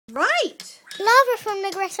Right. Lava from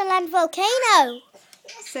the Greta Land volcano.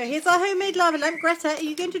 So here's our homemade lava lamp. Greta, are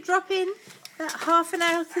you going to drop in that half an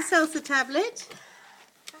alka-seltza tablet?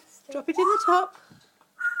 Drop it in the top.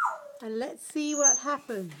 And let's see what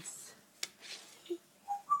happens.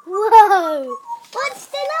 Whoa! What's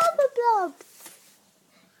the lava blob?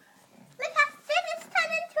 Look how thin it's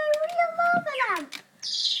turned into a real lava lamp.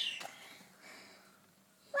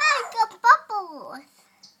 Wow, it's got bubbles.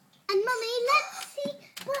 And Mummy, let's see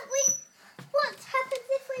what happens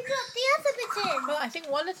if we drop the other bit in. Well, I think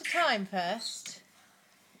one at a time first.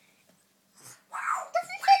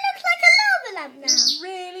 Doesn't it look like a lava lamp now? It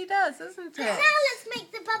really does, doesn't But it? now let's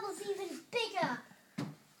make the bubbles even bigger.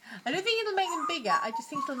 I don't think it'll make them bigger. I just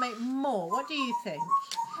think it'll make more. What do you think?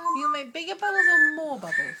 You'll make bigger bubbles or more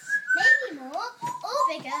bubbles? Maybe more or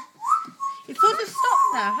bigger. It's sort of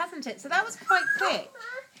stopped now, hasn't it? So that was quite quick.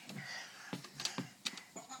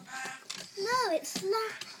 No, it's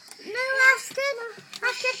not. No, Aston.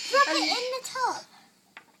 I should drop it in the top.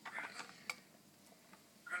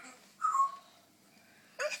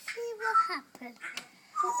 Let's see what happens.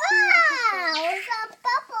 Wow, it's got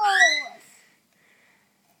bubbles.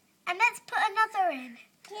 And let's put another in.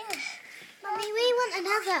 Yeah. Mummy, we want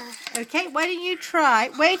another. Okay, why don't you try?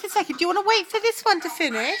 Wait a second. Do you want to wait for this one to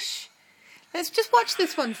finish? Let's just watch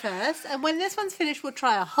this one first. And when this one's finished, we'll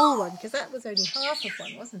try a whole one. Because that was only half of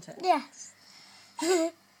one, wasn't it? Yes.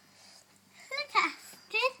 Look,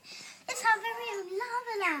 Astrid. It's our very own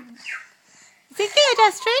lava lamp. Is it good,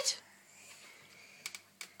 Astrid?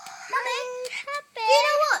 Mummy, you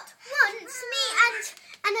know what? Once me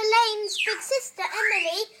and Elaine's big sister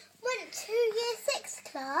Emily went to year 6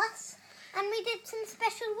 class and we did some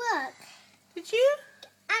special work. Did you?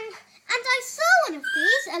 And I saw one of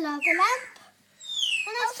these, a lava lamp.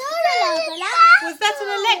 And I saw a lava lamp. Was that an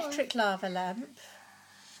electric lava lamp?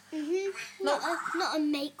 Not a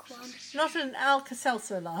make one. Not an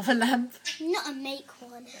alka-seltza lava lamp. Not a make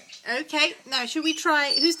one. Okay, now should we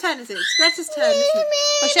try? Whose turn is it? It's Greta's turn, isn't it?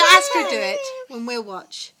 Or shall Astrid do it when we'll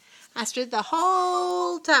watch? Astrid, the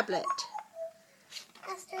whole tablet.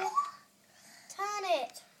 Astrid, turn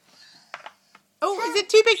it. Oh, is it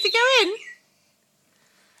too big to go in?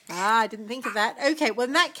 Ah, I didn't think of that. Okay, well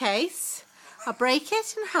in that case, I'll break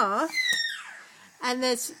it in half. And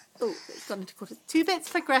there's, oh, it's gone into quarters. 2 bits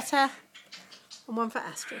for Greta and 1 for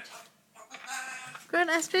Astrid. Go on,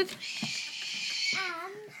 Astrid.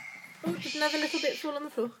 Oh, did another little bit fall on the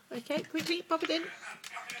floor. Okay, quickly, pop it in.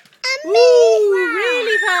 Ooh,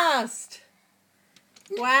 really fast.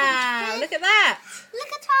 Wow, look at that.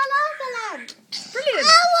 Look at our lava lamp. Brilliant.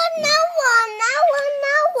 No one.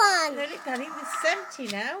 No, look, Danny, this is empty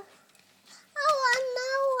now.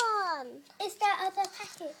 No one. Is there other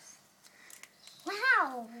packets?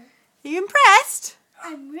 Wow. Are you impressed?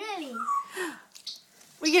 I'm really.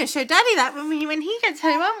 We're going to show Daddy that when he gets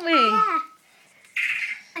home, aren't we? Yeah.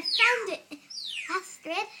 I found it,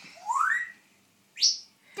 Astrid.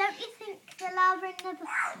 Don't you think the lava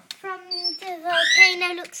from the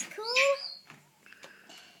volcano looks cool?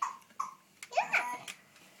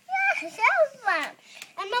 Yeah, it sounds fun.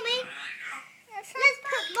 And Mummy, let's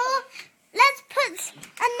put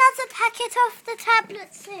another packet of the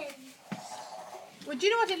tablets in. Well, do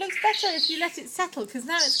you know what? It looks better if you let it settle, because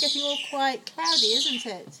now it's getting all quite cloudy, isn't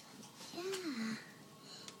it? Yeah.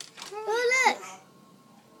 Oh, look.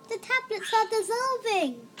 The tablets are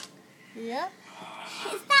dissolving. Yeah.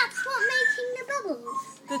 That's what making the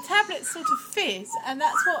bubbles. The tablets sort of fizz, and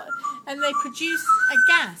they produce a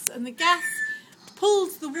gas, and the gas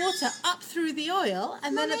pulls the water up through the oil,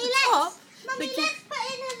 and then at the top... Mummy, let's put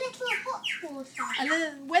in a little hot water. And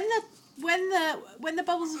then when the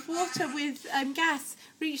bubbles of water with gas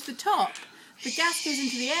reach the top, the gas goes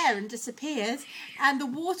into the air and disappears, and the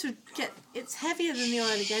water it's heavier than the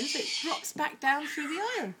oil again, so it drops back down through the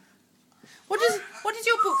oil. What does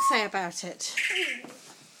your book say about it?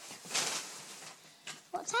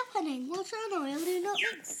 What's happening? Water and oil do not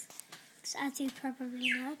mix, as you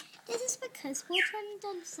probably know. This is because water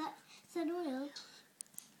condenses and oil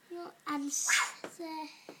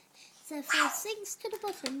therefore sinks to the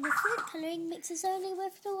bottom. The food colouring mixes only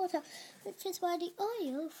with the water, which is why the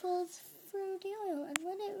oil falls through the oil, and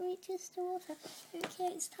when it reaches the water, it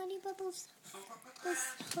creates tiny bubbles.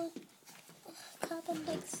 This carbon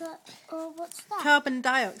dioxide, or what's that? Carbon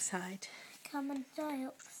dioxide. Carbon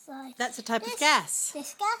dioxide. That's a type of gas.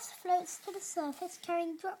 This gas floats to the surface,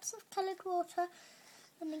 carrying drops of coloured water.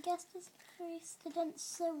 When the gas is increased, the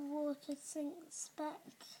denser water sinks back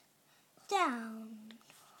down.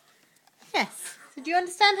 Yes. So do you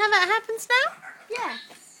understand how that happens now? Yes.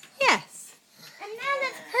 Yes. And now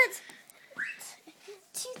let's put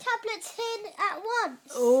 2 tablets in at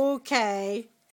once. Okay.